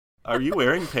Are you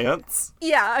wearing pants?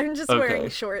 Yeah, I'm just Okay. wearing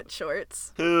short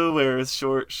shorts. Who wears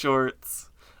short shorts?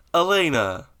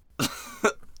 Elena.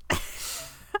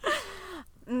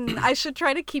 I should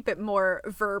try to keep it more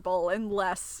verbal and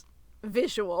less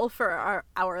visual for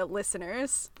our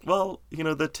listeners. Well, the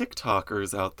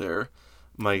TikTokers out there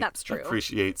might That's true.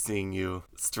 appreciate seeing you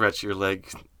stretch your leg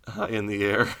high in the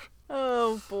air.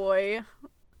 Oh boy.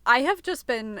 I have just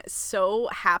been so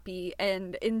happy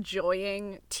and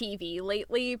enjoying TV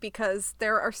lately because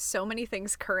there are so many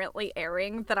things currently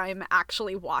airing that I'm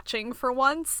actually watching for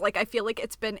once. Like, I feel like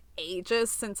it's been ages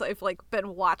since I've,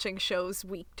 been watching shows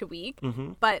week to week.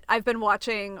 Mm-hmm. But I've been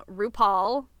watching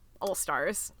RuPaul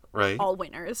All-Stars. Right. All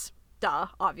winners. Duh,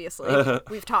 obviously.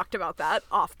 We've talked about that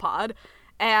off pod.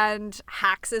 And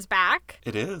Hacks is back.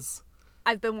 It is.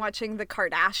 I've been watching the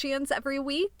Kardashians every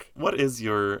week. What is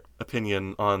your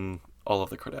opinion on all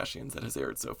of the Kardashians that has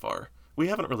aired so far? We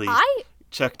haven't really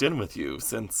checked in with you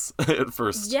since it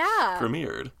first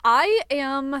premiered. I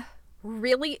am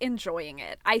really enjoying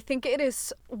it. I think it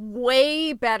is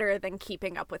way better than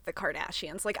Keeping Up with the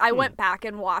Kardashians. Like, I went back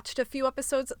and watched a few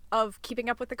episodes of Keeping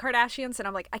Up with the Kardashians, and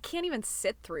I'm like, I can't even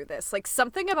sit through this. Like,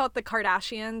 something about the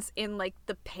Kardashians in,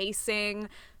 the pacing,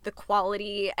 the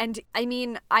quality, and I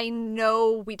mean, I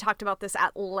know we talked about this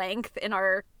at length in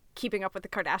our Keeping Up with the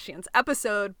Kardashians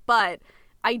episode, but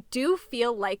I do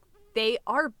feel like they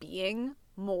are being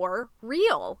more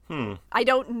real. I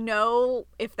don't know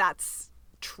if that's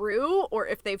true or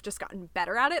if they've just gotten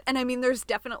better at it. And I mean, there's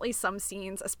definitely some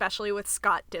scenes, especially with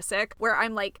Scott Disick, where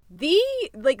I'm like,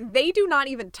 they do not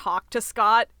even talk to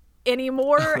Scott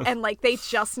anymore, and they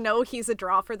just know he's a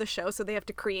draw for the show, so they have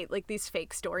to create these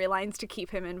fake storylines to keep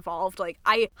him involved.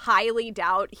 I highly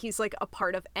doubt he's a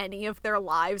part of any of their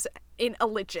lives in a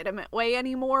legitimate way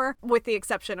anymore, with the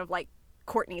exception of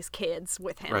Kourtney's kids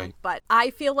with him. Right. But I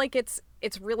feel like it's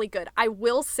really good. I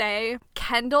will say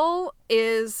Kendall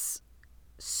is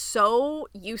so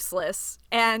useless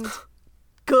and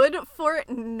good for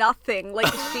nothing.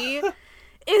 She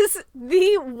is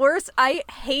the worst. I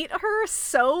hate her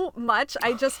so much.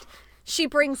 She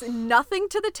brings nothing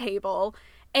to the table.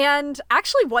 And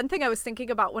actually, one thing I was thinking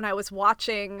about when I was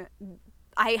watching,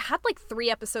 I had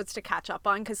 3 episodes to catch up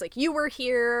on because you were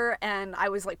here and I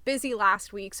was busy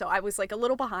last week, so I was a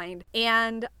little behind.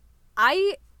 And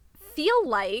I feel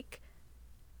like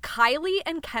Kylie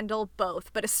and Kendall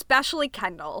both, but especially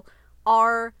Kendall,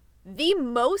 are the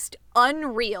most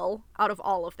unreal out of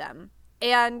all of them.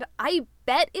 And I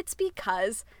bet it's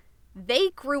because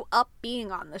they grew up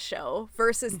being on the show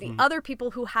versus the other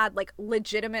people who had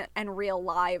legitimate and real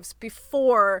lives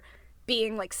before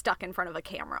being stuck in front of a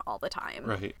camera all the time.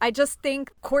 Right. I just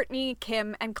think Kourtney,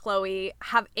 Kim, and Khloe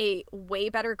have a way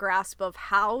better grasp of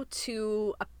how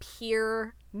to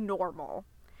appear normal.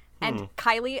 And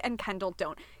Kylie and Kendall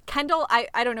don't. Kendall,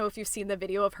 I don't know if you've seen the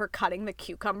video of her cutting the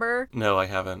cucumber. No, I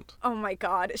haven't. Oh my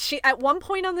God. At one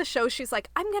point on the show, she's like,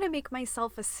 I'm going to make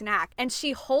myself a snack. And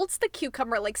she holds the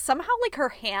cucumber, somehow her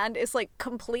hand is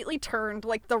completely turned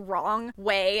the wrong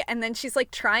way. And then she's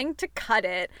trying to cut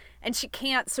it and she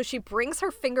can't. So she brings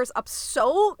her fingers up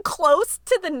so close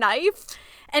to the knife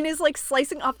and is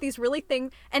slicing off these really thin,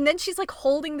 and then she's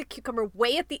holding the cucumber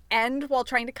way at the end while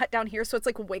trying to cut down here, so it's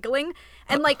wiggling.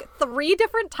 And 3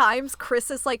 different times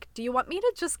Chris is do you want me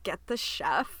to just get the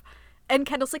chef? And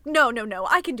Kendall's like, no,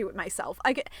 I can do it myself.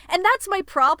 And that's my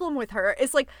problem with her,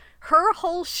 is her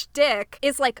whole shtick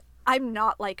is I'm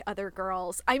not like other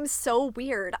girls. I'm so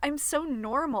weird. I'm so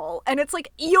normal. And it's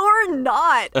you're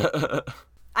not.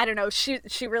 I don't know,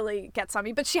 she really gets on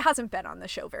me, but she hasn't been on the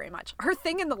show very much. Her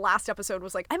thing in the last episode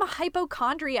was I'm a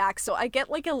hypochondriac, so I get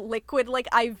a liquid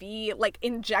IV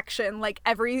injection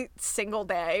every single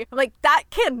day. That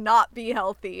cannot be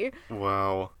healthy.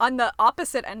 Wow. On the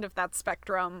opposite end of that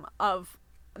spectrum of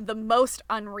the most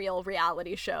unreal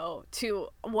reality show to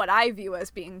what I view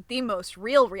as being the most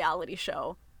real reality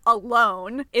show,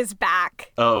 Alone is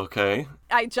back. Oh, okay.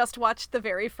 I just watched the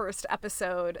very first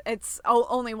episode.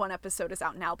 Only 1 episode is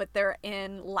out now, but they're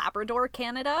in Labrador,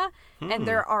 Canada, and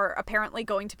there are apparently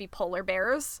going to be polar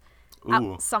bears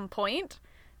at some point.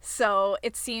 So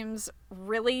it seems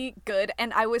really good,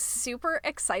 and I was super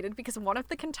excited because one of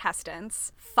the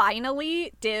contestants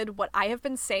finally did what I have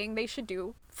been saying they should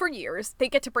do for years. They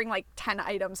get to bring 10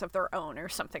 items of their own or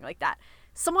something like that.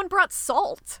 Someone brought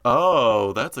salt.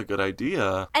 Oh, that's a good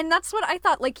idea. And that's what I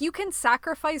thought. You can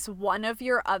sacrifice one of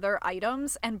your other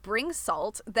items and bring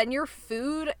salt. Then your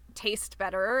food tastes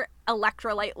better.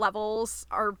 Electrolyte levels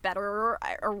are better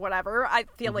or whatever. I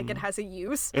feel like it has a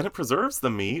use. And it preserves the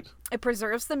meat. It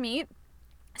preserves the meat.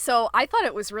 So I thought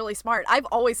it was really smart. I've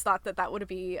always thought that that would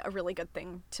be a really good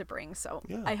thing to bring. So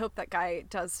yeah. I hope that guy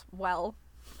does well.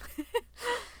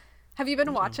 Have you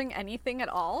been watching anything at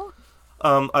all?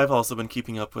 I've also been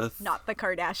keeping up with... Not the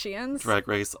Kardashians. Drag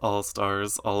Race All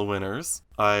Stars, All Winners.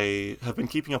 I have been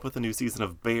keeping up with the new season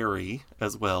of Barry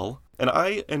as well. And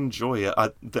I enjoy it.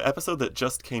 The episode that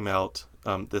just came out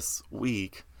this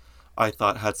week, I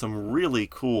thought had some really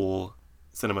cool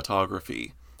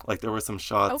cinematography. Like, there were some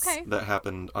shots that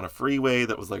happened on a freeway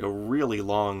that was, like, a really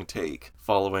long take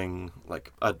following,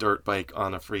 like, a dirt bike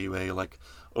on a freeway, like,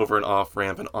 over an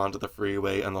off-ramp and onto the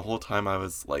freeway. And the whole time I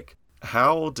was like,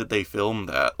 how did they film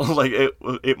that? Like,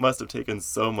 it must have taken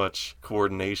so much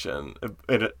coordination.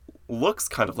 And it looks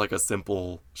kind of like a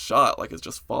simple shot. Like, it's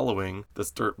just following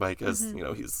this dirt bike as, you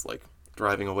know, he's, like,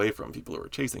 driving away from people who are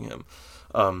chasing him.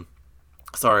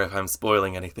 Sorry if I'm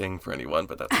spoiling anything for anyone,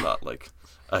 but that's not, like,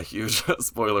 a huge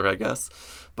spoiler, I guess.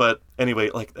 But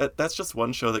anyway, like, that's just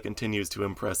one show that continues to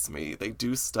impress me. They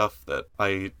do stuff that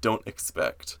I don't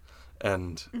expect,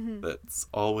 and that's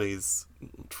always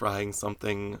trying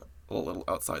something a little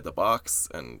outside the box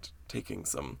and taking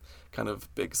some kind of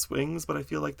big swings, but I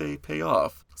feel like they pay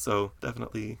off. So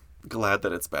definitely glad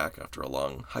that it's back after a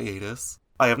long hiatus.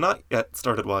 I have not yet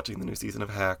started watching the new season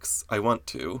of Hacks. I want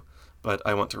to, but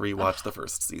I want to rewatch the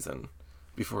first season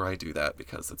before I do that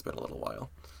because it's been a little while.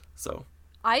 So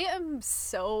I am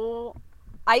so...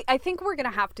 I think we're going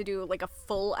to have to do like a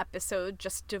full episode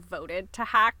just devoted to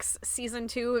Hacks season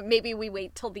 2. Maybe we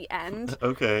wait till the end.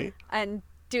 Okay. And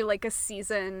do like a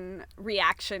season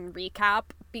reaction recap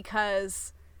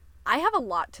because I have a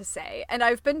lot to say and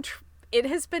it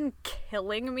has been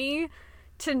killing me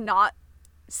to not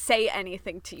say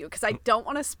anything to you because I don't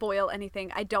want to spoil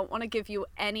anything. I don't want to give you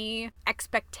any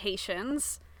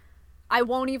expectations. I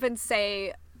won't even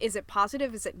say, is it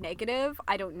positive? Is it negative?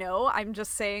 I don't know. I'm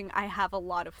just saying I have a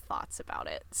lot of thoughts about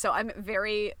it. So I'm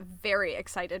very, very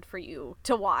excited for you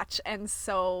to watch. And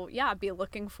so, yeah, be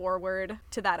looking forward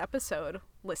to that episode,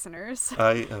 listeners.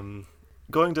 I am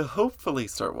going to hopefully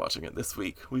start watching it this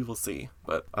week. We will see.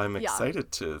 But I'm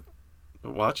excited to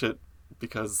watch it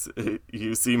because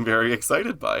you seem very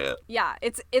excited by it. Yeah,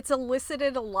 it's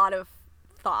elicited a lot of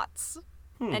thoughts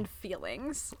and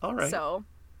feelings. All right. So,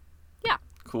 yeah.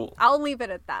 Cool. I'll leave it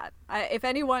at that. If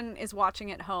anyone is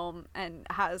watching at home and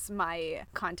has my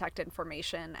contact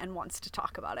information and wants to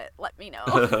talk about it, let me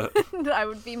know. I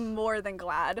would be more than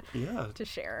glad to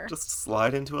share. Just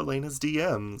slide into Elena's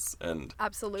DMs and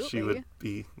absolutely, she would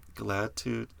be glad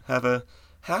to have a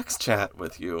Hacks chat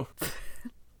with you.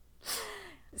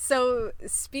 So,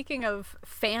 speaking of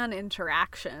fan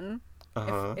interaction,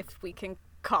 if we can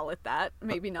call it that,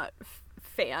 maybe not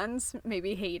fans,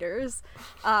 maybe haters,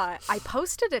 I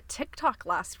posted a TikTok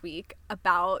last week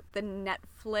about the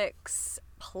Netflix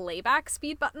playback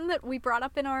speed button that we brought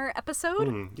up in our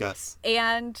episode. Yes.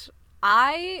 And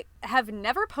I have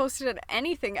never posted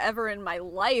anything ever in my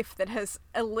life that has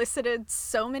elicited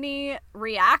so many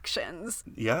reactions.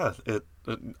 Yeah,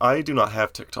 I do not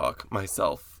have TikTok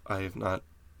myself. I have not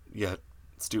yet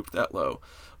stooped that low,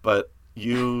 but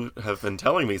you have been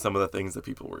telling me some of the things that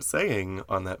people were saying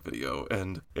on that video,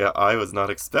 and yeah, I was not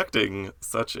expecting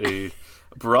such a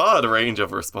broad range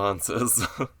of responses.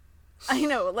 I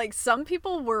know, like, some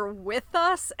people were with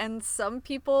us, and some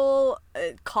people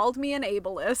called me an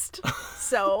ableist,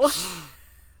 so...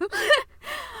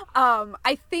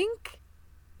 I think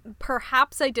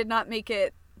perhaps I did not make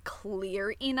it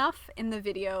clear enough in the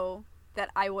video that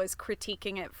I was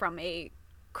critiquing it from a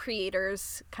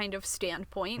creator's kind of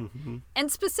standpoint.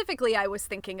 And specifically, I was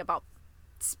thinking about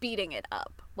speeding it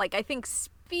up. Like, I think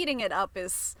speeding it up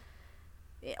is...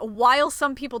 While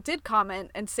some people did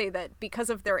comment and say that because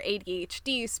of their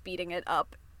ADHD, speeding it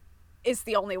up is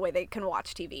the only way they can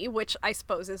watch TV, which I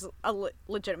suppose is a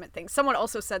legitimate thing. Someone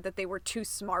also said that they were too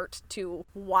smart to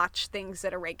watch things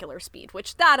at a regular speed,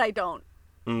 which that I don't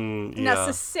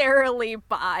necessarily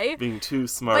buy. Being too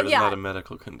smart is not a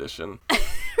medical condition.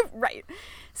 Right.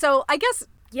 So I guess,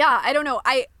 I don't know.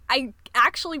 I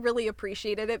actually really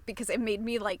appreciated it because it made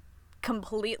me, like,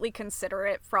 completely consider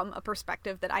it from a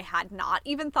perspective that I had not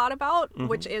even thought about,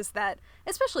 which is that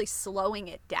especially slowing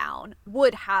it down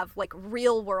would have, like,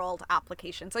 real world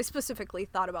applications. I specifically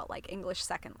thought about, like, English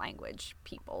second language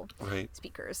people,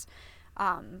 speakers.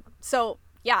 So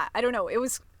yeah, I don't know. It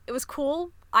was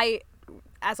cool. I,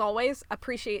 as always,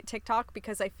 appreciate TikTok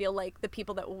because I feel like the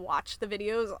people that watch the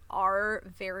videos are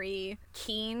very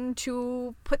keen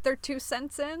to put their 2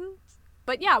 cents in.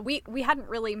 But yeah, we hadn't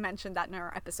really mentioned that in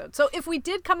our episode. So if we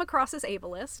did come across as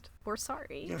ableist, we're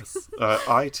sorry. Yes,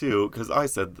 I too, because I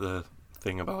said the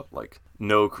thing about, like,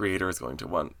 no creator is going to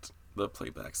want the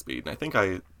playback speed. And I think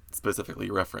I specifically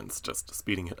referenced just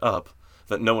speeding it up,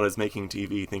 that no one is making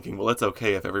TV thinking, well, it's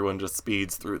okay if everyone just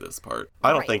speeds through this part.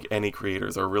 I don't think any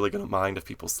creators are really going to mind if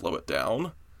people slow it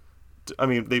down. I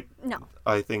mean, No.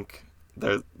 I think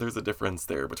there's a difference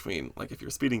there between, like, if you're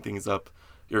speeding things up,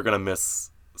 you're going to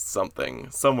miss something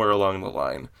somewhere along the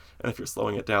line. And if you're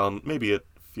slowing it down, maybe it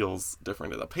feels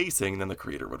different in the pacing than the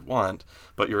creator would want,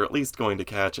 but you're at least going to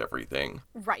catch everything.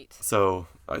 Right. So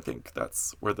I think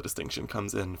that's where the distinction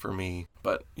comes in for me.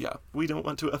 But yeah, we don't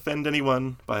want to offend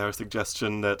anyone by our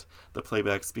suggestion that the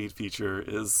playback speed feature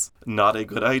is not a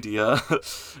good idea.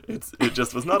 It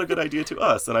just was not a good idea to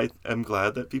us, and I am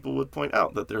glad that people would point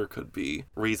out that there could be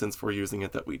reasons for using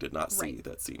it that we did not see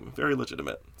that seem very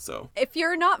legitimate. So if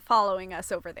you're not following us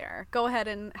over there, go ahead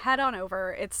and head on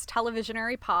over. It's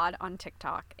Televisionary Pod on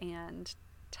TikTok and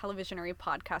Televisionary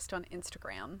Podcast on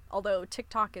Instagram, although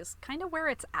TikTok is kind of where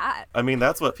it's at. I mean,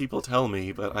 that's what people tell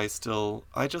me, but I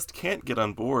just can't get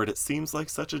on board. It seems like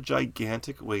such a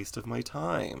gigantic waste of my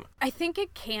time. I think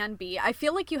it can be. I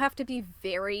feel like you have to be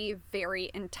very,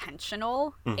 very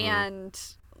intentional and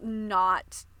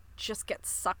not just get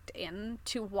sucked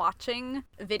into watching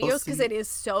videos because it is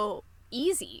so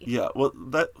easy. Yeah, well,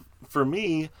 that, for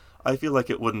me, I feel like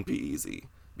it wouldn't be easy.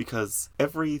 Because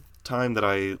every time that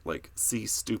I, like, see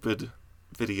stupid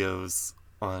videos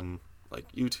on,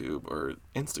 like, YouTube or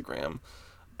Instagram,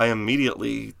 I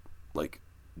immediately, like,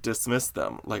 dismiss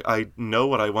them. Like, I know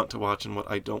what I want to watch and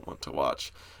what I don't want to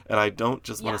watch. And I don't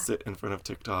just want to sit in front of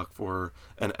TikTok for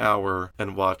an hour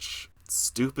and watch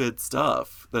stupid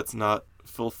stuff that's not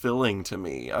fulfilling to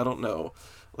me. I don't know.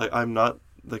 Like, I'm not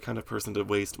the kind of person to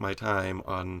waste my time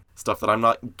on stuff that I'm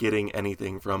not getting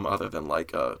anything from other than,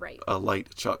 like, a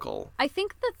light chuckle. I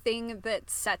think the thing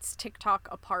that sets TikTok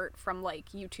apart from,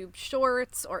 like, YouTube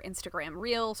Shorts or Instagram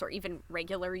Reels or even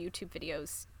regular YouTube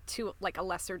videos to, like, a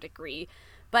lesser degree,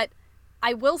 but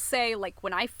I will say, like,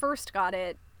 when I first got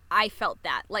it, I felt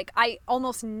that. Like, I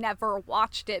almost never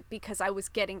watched it because I was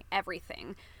getting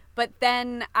everything. But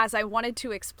then as I wanted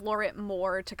to explore it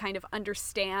more to kind of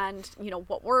understand, you know,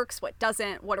 what works, what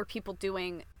doesn't, what are people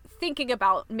doing, thinking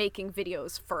about making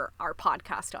videos for our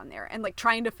podcast on there and, like,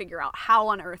 trying to figure out how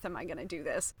on earth am I going to do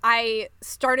this, I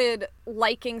started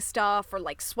liking stuff or,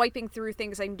 like, swiping through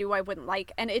things I knew I wouldn't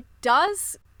like. And it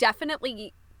does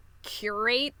definitely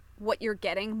curate what you're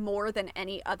getting more than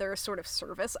any other sort of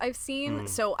service I've seen.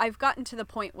 So I've gotten to the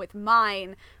point with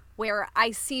mine where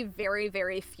I see very,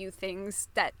 very few things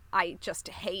that I just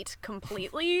hate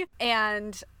completely.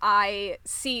 And I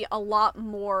see a lot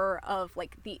more of,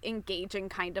 like, the engaging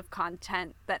kind of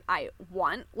content that I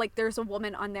want. Like, there's a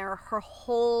woman on there, her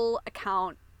whole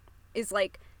account is,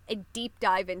 like, a deep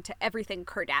dive into everything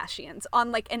Kardashians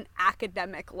on, like, an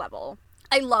academic level.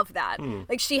 I love that.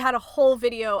 Like, she had a whole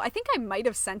video, I think I might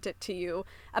have sent it to you,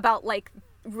 about, like,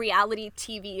 reality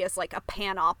TV as, like, a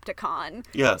panopticon.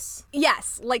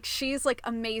 Yes, like, she's, like,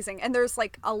 amazing. And there's,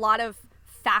 like, a lot of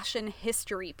fashion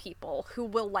history people who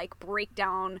will, like, break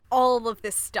down all of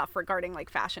this stuff regarding, like,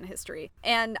 fashion history.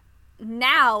 And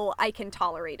now I can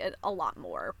tolerate it a lot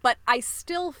more, but I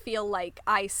still feel like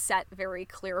I set very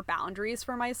clear boundaries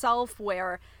for myself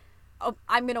where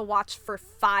I'm gonna watch for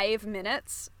 5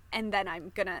 minutes and then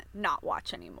I'm gonna not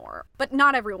watch anymore. But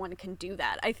not everyone can do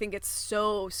that. I think it's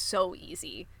so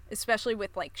easy, especially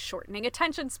with, like, shortening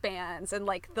attention spans and,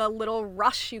 like, the little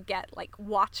rush you get, like,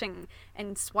 watching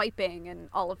and swiping and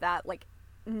all of that. Like,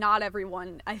 not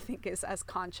everyone, I think, is as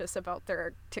conscious about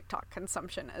their TikTok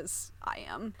consumption as I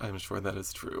am. I'm sure that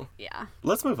is true. Yeah.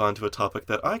 Let's move on to a topic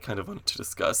that I kind of wanted to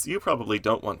discuss. You probably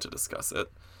don't want to discuss it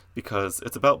because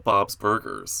it's about Bob's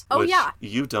Burgers, which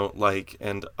you don't like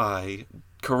and I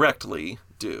correctly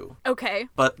do. Okay.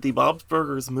 But the Bob's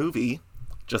Burgers movie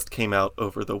just came out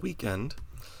over the weekend.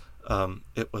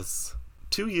 It was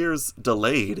 2 years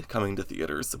delayed coming to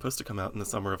theaters, supposed to come out in the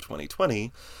summer of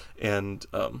 2020, and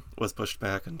was pushed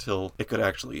back until it could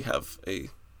actually have a,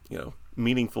 you know,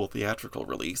 meaningful theatrical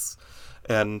release.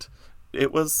 And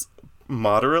it was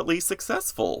moderately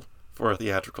successful for a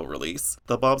theatrical release.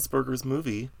 The Bob's Burgers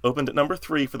movie opened at number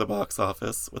 3 for the box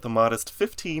office with a modest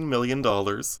 $15 million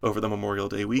over the Memorial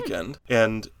Day weekend.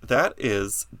 And that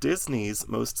is Disney's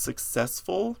most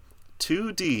successful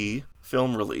 2D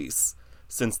film release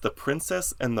since The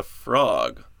Princess and the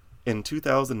Frog in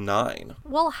 2009.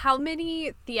 Well, how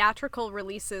many theatrical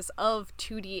releases of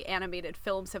 2D animated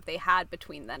films have they had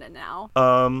between then and now?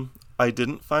 I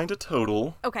didn't find a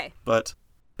total. Okay. But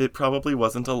it probably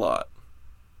wasn't a lot.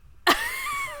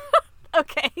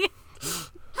 Okay.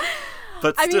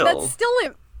 But still. I mean, that's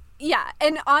still, yeah.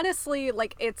 And honestly,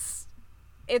 like, it's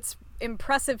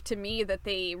impressive to me that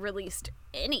they released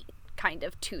any kind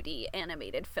of 2D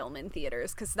animated film in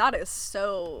theaters, because that is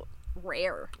so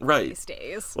rare these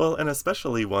days. Well, and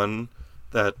especially one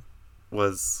that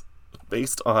was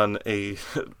based on an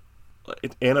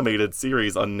animated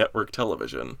series on network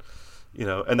television. You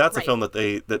know, and that's a film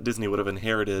that Disney would have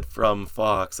inherited from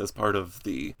Fox as part of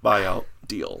the buyout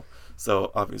deal.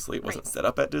 So obviously it wasn't set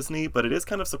up at Disney, but it is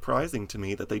kind of surprising to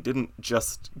me that they didn't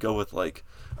just go with like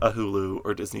a Hulu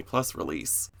or Disney Plus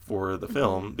release for the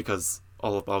film, because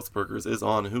All of Bob's Burgers is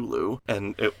on Hulu,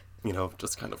 and it, you know,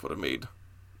 just kind of would have made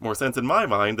more sense in my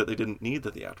mind that they didn't need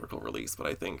the theatrical release. But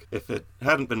I think if it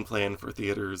hadn't been planned for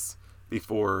theaters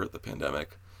before the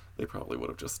pandemic, they probably would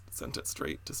have just sent it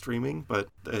straight to streaming. But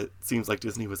it seems like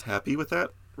Disney was happy with that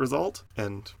result,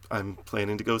 and I'm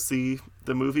planning to go see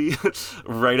the movie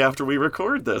right after we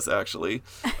record this, actually.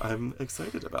 I'm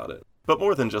excited about it. But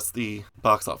more than just the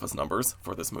box office numbers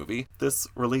for this movie, this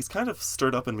release kind of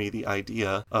stirred up in me the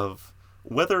idea of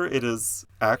whether it is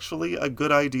actually a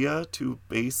good idea to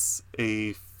base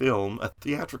a film, a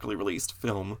theatrically released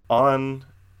film, on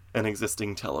an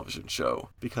existing television show.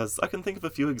 Because I can think of a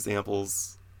few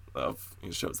examples of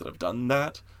shows that have done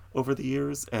that over the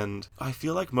years, and I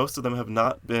feel like most of them have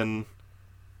not been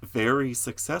very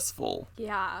successful.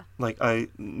 Yeah. Like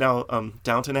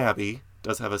Downton Abbey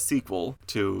does have a sequel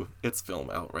to its film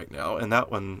out right now, and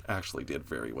that one actually did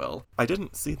very well. I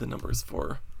didn't see the numbers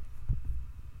for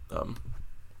the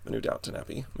new Downton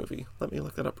Abbey movie. Let me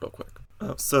look that up real quick.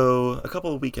 So a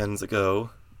couple of weekends ago,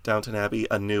 Downton Abbey: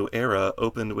 A New Era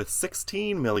opened with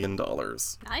 $16 million.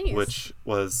 Nice. Which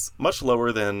was much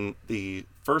lower than the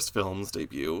first film's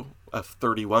debut of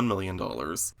 $31 million.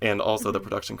 And also the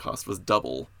production cost was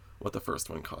double what the first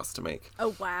one cost to make.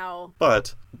 Oh, wow.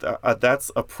 But that's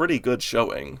a pretty good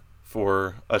showing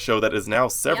for a show that is now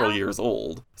several years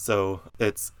old. So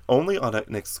it's only on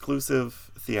an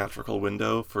exclusive theatrical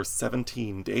window for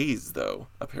 17 days, though,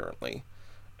 apparently.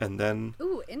 And then...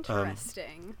 Ooh,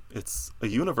 interesting. It's a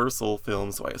Universal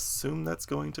film, so I assume that's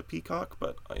going to Peacock,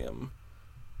 but I am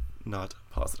not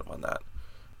positive on that.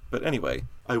 But anyway,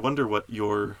 I wonder what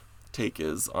your take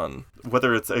is on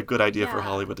whether it's a good idea for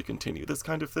Hollywood to continue this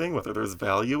kind of thing, whether there's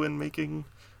value in making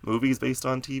movies based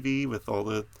on TV with all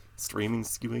the streaming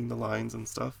skewing the lines and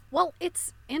stuff. Well,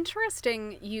 it's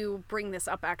interesting you bring this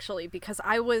up, actually, because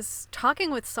I was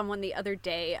talking with someone the other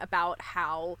day about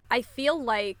how I feel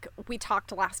like we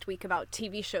talked last week about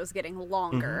TV shows getting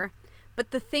longer.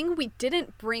 But the thing we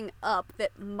didn't bring up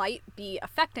that might be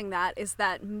affecting that is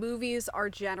that movies are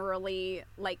generally,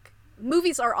 like,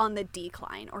 movies are on the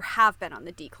decline, or have been on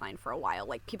the decline for a while.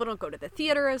 Like, people don't go to the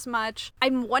theater as much.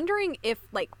 I'm wondering if,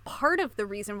 like, part of the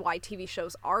reason why TV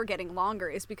shows are getting longer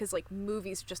is because, like,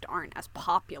 movies just aren't as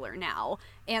popular now.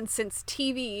 And since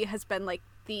TV has been, like,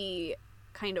 the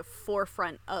kind of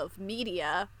forefront of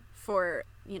media for,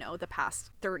 you know, the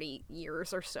past 30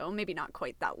 years or so, maybe not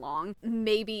quite that long,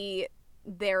 maybe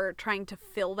they're trying to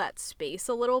fill that space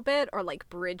a little bit, or, like,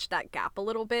 bridge that gap a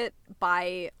little bit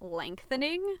by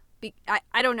lengthening.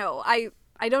 I don't know.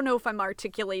 I don't know if I'm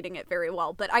articulating it very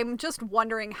well, but I'm just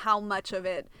wondering how much of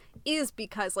it is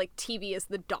because, like, TV is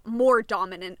the more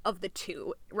dominant of the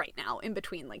two right now, in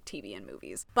between, like, TV and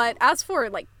movies. But as for,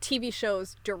 like, TV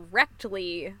shows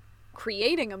directly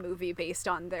creating a movie based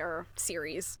on their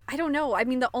series, I don't know. I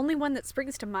mean, the only one that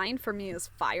springs to mind for me is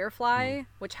Firefly,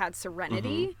 which had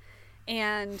Serenity,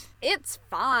 and it's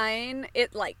fine.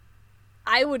 It, like,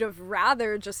 I would have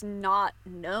rather just not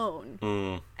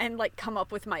known and, like, come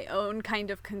up with my own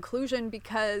kind of conclusion,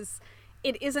 because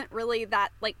it isn't really that,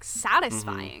 like,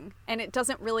 satisfying, and it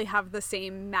doesn't really have the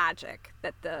same magic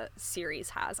that the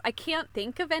series has. I can't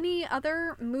think of any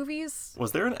other movies.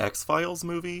 Was there an X-Files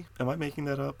movie? Am I making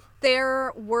that up?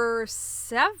 There were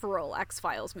several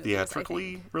X-Files movies,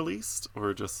 theatrically released,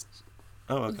 or just...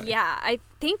 Oh, okay. Yeah, I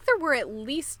think there were at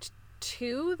least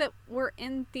 2 that were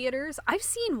in theaters. I've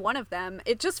seen one of them.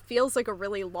 It just feels like a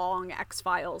really long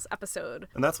X-Files episode.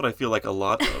 And that's what I feel like a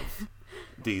lot of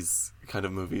these kind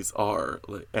of movies are.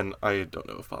 And I don't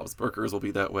know if Bob's Burgers will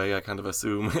be that way. I kind of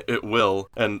assume it will.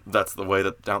 And that's the way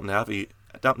that Downton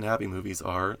Abbey movies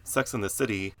are. Sex and the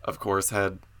City, of course,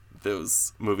 had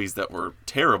those movies that were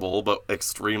terrible but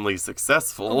extremely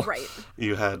successful. Right.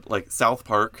 You had, like, South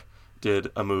Park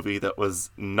did a movie that was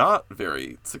not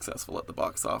very successful at the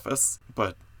box office,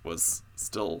 but was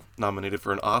still nominated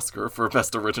for an Oscar for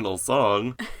Best Original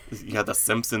Song. You had the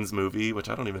Simpsons movie, which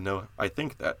I don't even know. I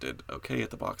think that did okay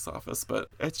at the box office, but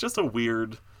it's just a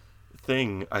weird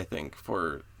thing, I think,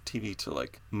 for TV to,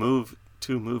 like, move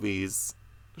to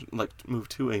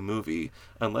a movie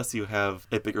unless you have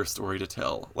a bigger story to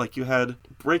tell. Like, you had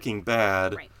Breaking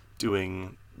Bad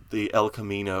doing the El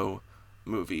Camino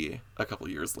movie a couple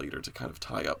years later to kind of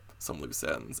tie up some loose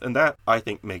ends. And that, I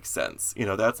think, makes sense. You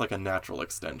know, that's like a natural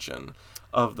extension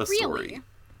of the story.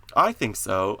 I think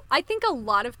so. I think a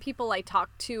lot of people I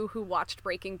talked to who watched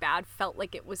Breaking Bad felt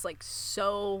like it was like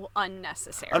so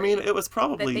unnecessary. I mean, it was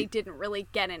probably... that they didn't really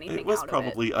get anything out of it. It was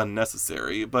probably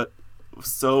unnecessary, but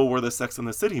so were the Sex and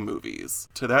the City movies.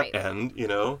 To that end, you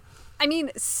know... I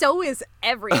mean, so is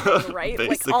everything, right?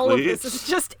 Like, all of this is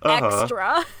just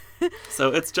extra.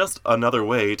 So it's just another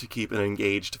way to keep an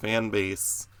engaged fan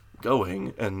base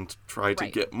going and try to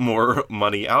get more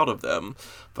money out of them.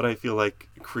 But I feel like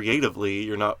creatively,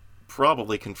 you're not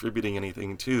probably contributing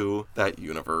anything to that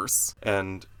universe.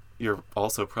 And you're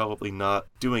also probably not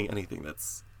doing anything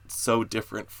that's so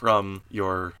different from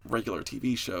your regular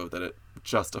TV show that it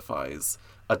justifies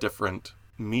a different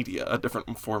media, a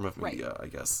different form of media, I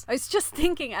guess. I was just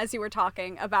thinking as you were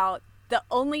talking about the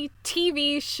only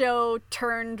TV show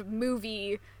turned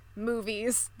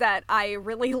movies that I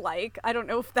really like. I don't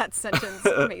know if that sentence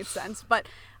made sense, but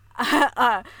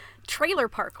Trailer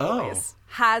Park Boys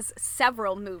has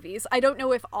several movies. I don't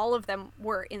know if all of them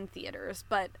were in theaters,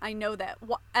 but I know that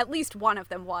at least one of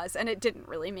them was, and it didn't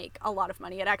really make a lot of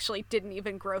money. It actually didn't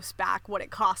even gross back what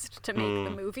it cost to make the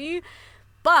movie.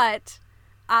 But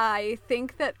I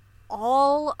think that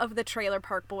all of the Trailer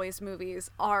Park Boys movies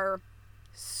are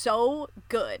so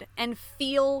good and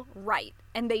feel right.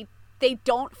 And they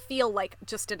don't feel like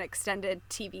just an extended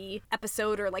TV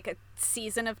episode or like a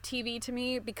season of TV to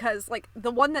me, because like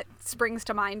the one that springs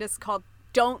to mind is called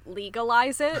Don't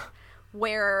Legalize It,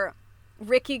 where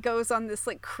Ricky goes on this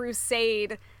like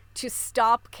crusade to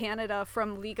stop Canada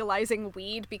from legalizing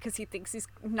weed because he thinks he's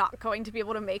not going to be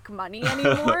able to make money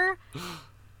anymore.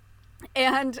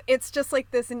 And it's just like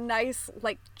this nice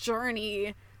like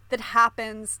journey that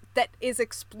happens that is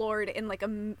explored in like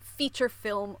a feature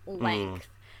film length.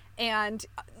 And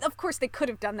of course they could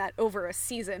have done that over a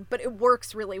season, but it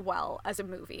works really well as a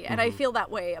movie. And I feel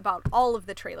that way about all of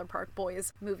the Trailer Park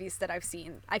Boys movies that I've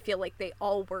seen. I feel like they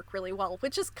all work really well,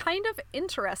 which is kind of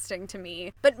interesting to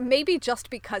me, but maybe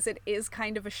just because it is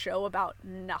kind of a show about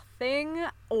nothing,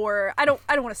 or I don't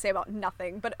want to say about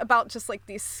nothing, but about just like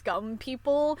these scum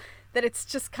people, that it's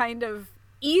just kind of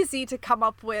easy to come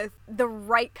up with the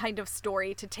right kind of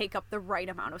story to take up the right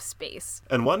amount of space.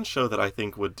 And one show that I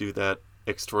think would do that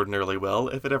extraordinarily well,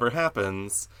 if it ever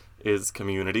happens, is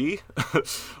Community,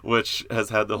 which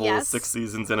has had the whole 6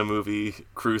 seasons in a movie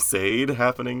crusade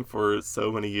happening for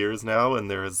so many years now, and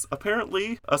there is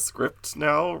apparently a script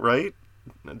now, right?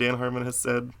 Dan Harmon has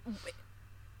said.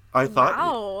 I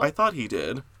thought he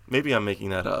did. Maybe I'm making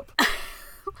that up.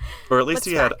 Or at least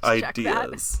he had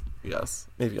ideas. Yes,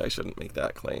 maybe I shouldn't make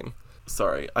that claim.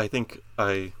 Sorry, I think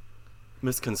I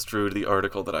misconstrued the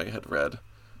article that I had read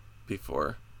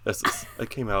before. It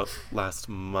came out last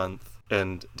month,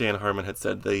 and Dan Harmon had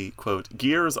said the, quote,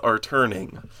 gears are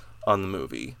turning on the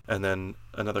movie. And then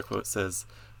another quote says,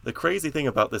 the crazy thing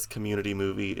about this Community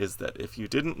movie is that if you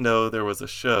didn't know there was a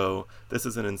show, this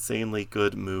is an insanely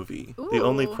good movie. Ooh. The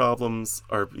only problems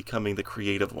are becoming the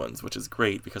creative ones, which is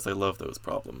great because I love those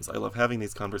problems. I love having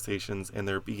these conversations and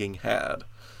they're being had.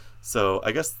 So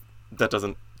I guess that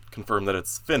doesn't confirm that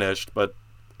it's finished, but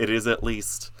it is at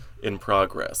least in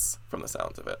progress from the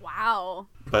sounds of it. Wow.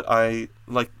 But I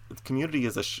like Community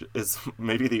is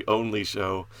maybe the only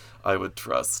show I would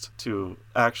trust to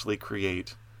actually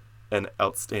create an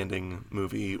outstanding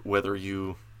movie, whether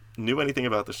you knew anything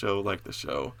about the show, liked the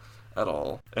show at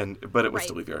all, but it would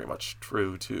still be very much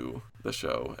true to the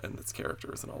show and its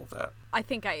characters and all of that. I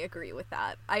think I agree with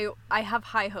that. I have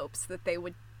high hopes that they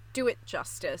would do it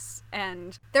justice,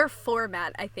 and their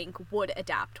format, I think, would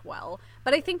adapt well.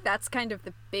 But I think that's kind of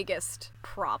the biggest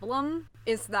problem,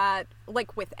 is that,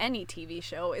 like with any TV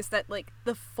show, is that like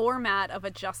the format of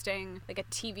adjusting like a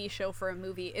TV show for a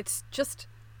movie,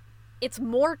 it's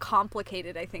more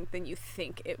complicated, I think, than you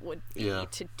think it would be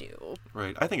to do.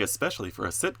 Right. I think especially for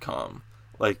a sitcom.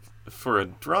 Like, for a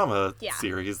drama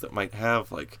series that might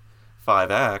have, like,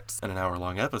 5 acts and an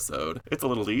hour-long episode, it's a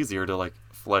little easier to, like,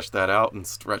 flesh that out and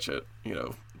stretch it, you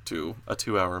know, to a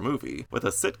 2-hour movie. With a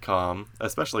sitcom,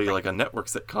 especially, like, a network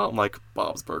sitcom like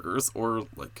Bob's Burgers or,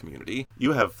 like, Community,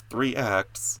 you have 3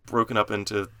 acts broken up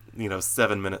into, you know,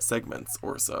 7-minute segments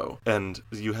or so. And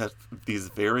you have these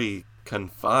very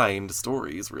confined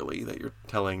stories, really, that you're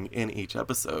telling in each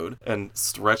episode, and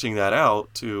stretching that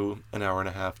out to an hour and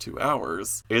a half, 2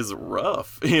 hours is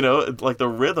rough. You know, like the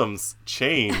rhythms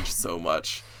change so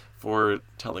much for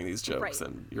telling these jokes,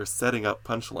 and you're setting up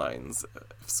punchlines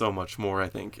so much more, I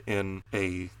think, in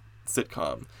a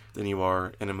sitcom than you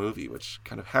are in a movie, which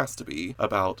kind of has to be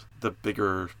about the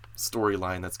bigger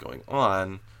storyline that's going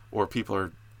on, or people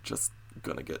are just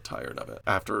gonna get tired of it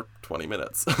after 20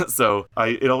 minutes. So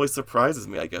it always surprises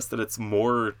me, I guess, that it's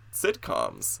more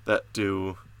sitcoms that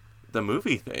do the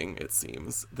movie thing, it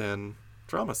seems, than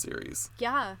drama series.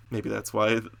 Yeah. Maybe that's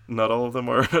why not all of them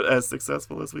are as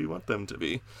successful as we want them to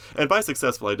be. And by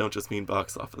successful, I don't just mean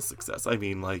box office success. I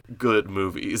mean, like, good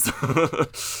movies.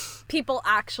 People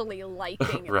actually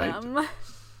liking Right. them.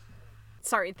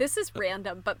 Sorry, this is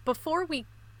random, but before we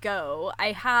go,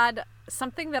 I had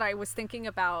something that I was thinking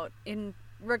about in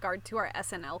regard to our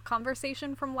SNL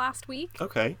conversation from last week.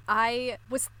 Okay. I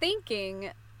was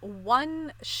thinking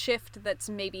one shift that's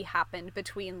maybe happened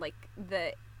between like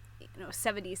the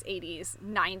 70s, 80s,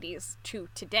 90s to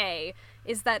today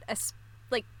is that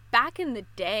like back in the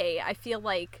day, I feel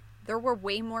like there were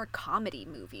way more comedy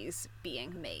movies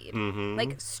being made. Mm-hmm.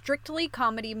 Like strictly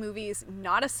comedy movies,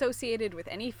 not associated with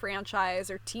any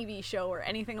franchise or TV show or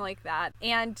anything like that.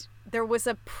 And there was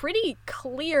a pretty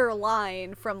clear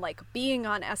line from like being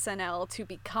on SNL to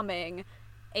becoming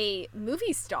a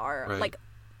movie star, Right. like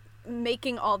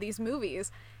making all these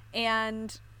movies.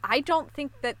 And I don't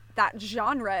think that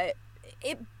genre,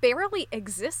 it barely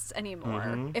exists anymore.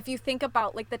 Mm-hmm. If you think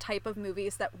about like the type of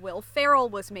movies that Will Ferrell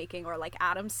was making or like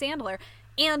Adam Sandler,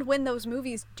 and when those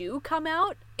movies do come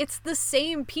out, it's the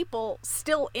same people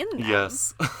still in them.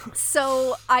 Yes.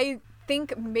 So I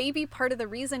think maybe part of the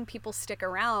reason people stick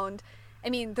around, I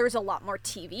mean, there's a lot more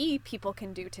TV people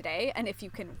can do today, and if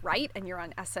you can write and you're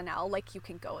on SNL, like you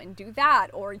can go and do that,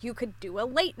 or you could do a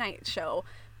late night show.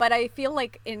 But I feel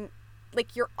like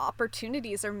your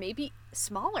opportunities are maybe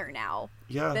smaller now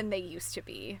than they used to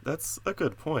be. That's a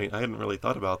good point. I hadn't really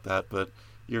thought about that, but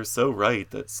you're so right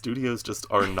that studios just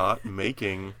are not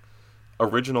making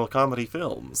original comedy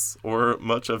films or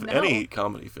much of any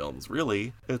comedy films,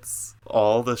 really. It's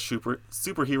all the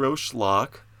superhero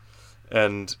schlock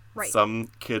and some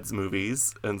kids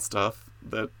movies and stuff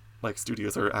that like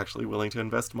studios are actually willing to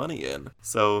invest money in.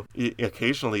 So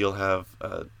occasionally you'll have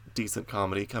a decent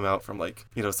comedy come out from like,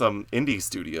 some indie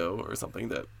studio or something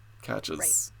that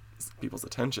catches people's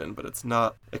attention, but it's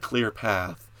not a clear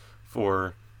path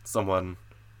for someone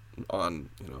on,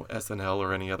 SNL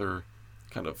or any other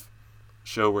kind of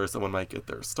show where someone might get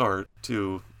their start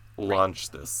to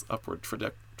launch this upward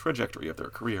trajectory of their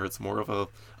career. It's more of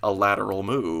a lateral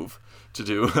move to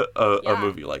do a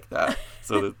movie like that.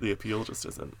 So the appeal just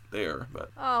isn't there.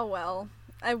 But oh well.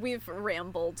 We've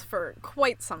rambled for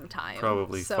quite some time.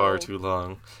 Probably far too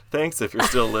long. Thanks if you're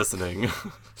still listening.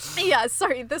 Yeah,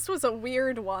 sorry, this was a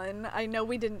weird one. I know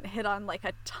we didn't hit on like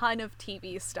a ton of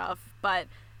TV stuff, but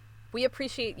we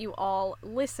appreciate you all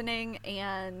listening,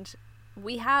 and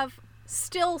we have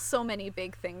still so many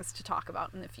big things to talk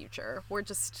about in the future. We're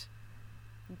just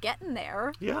getting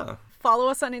there. Yeah. Follow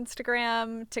us on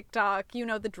Instagram, TikTok, you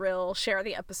know the drill. Share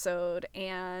the episode,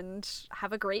 and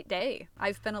have a great day.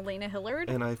 I've been Elena Hillard.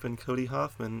 And I've been Cody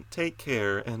Hoffman. Take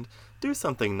care, and do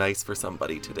something nice for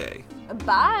somebody today.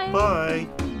 Bye. Bye.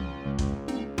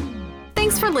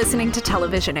 Thanks for listening to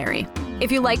Televisionary.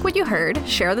 If you like what you heard,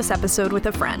 share this episode with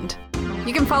a friend.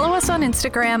 You can follow us on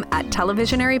Instagram at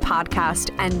Televisionary Podcast,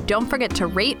 and don't forget to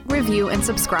rate, review, and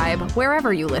subscribe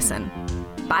wherever you listen.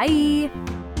 Bye!